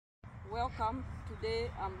Welcome.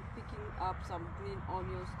 Today I'm picking up some green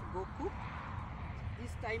onions to go cook.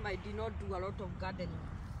 This time I did not do a lot of gardening,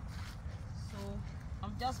 so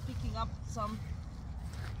I'm just picking up some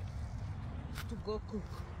to go cook.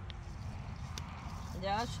 They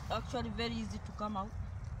are actually very easy to come out,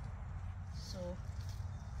 so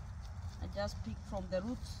I just pick from the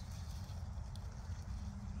roots.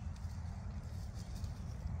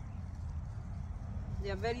 They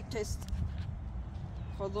are very tasty.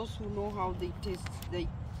 For those who know how they taste,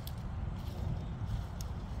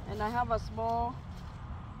 and I have a small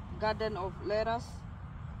garden of lettuce,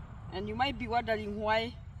 and you might be wondering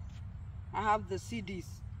why I have the CDs.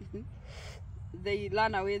 They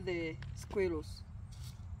run away the squirrels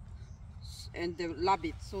and the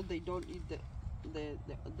rabbits, so they don't eat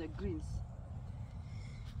the greens.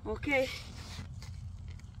 Okay.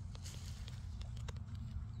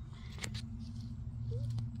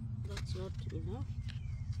 That's not enough.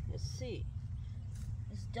 Let's see.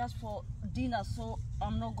 It's just for dinner, so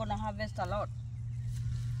I'm not gonna harvest a lot.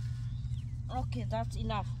 Okay, that's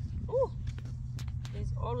enough. Ooh,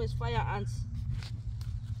 there's always fire ants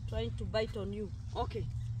trying to bite on you. Okay,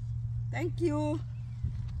 thank you.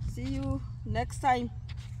 See you next time.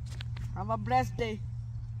 Have a blessed day.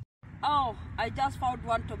 Oh, I just found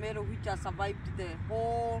one tomato which has survived the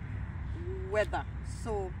whole weather.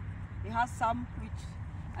 So it has some which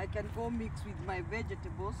I can go mix with my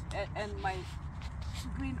vegetables and my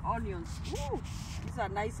green onions. Ooh, these are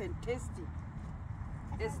nice and tasty.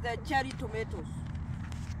 It's the cherry tomatoes.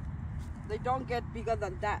 They don't get bigger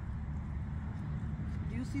than that.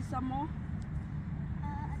 Do you see some more?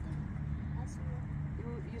 I think I see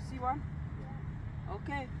one. You see one? Yeah.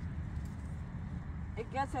 Okay.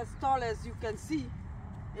 It gets as tall as you can see.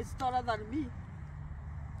 It's taller than me.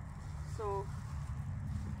 So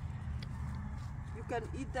you can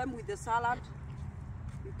eat them with the salad.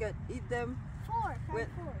 You can eat them. Four. With,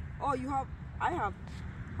 Four. oh, you have, I have,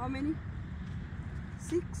 how many?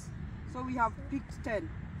 6. So we have picked 10.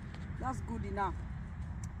 That's good enough.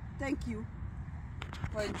 Thank you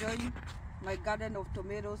for enjoying my garden of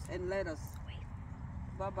tomatoes and lettuce.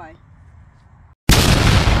 Bye-bye.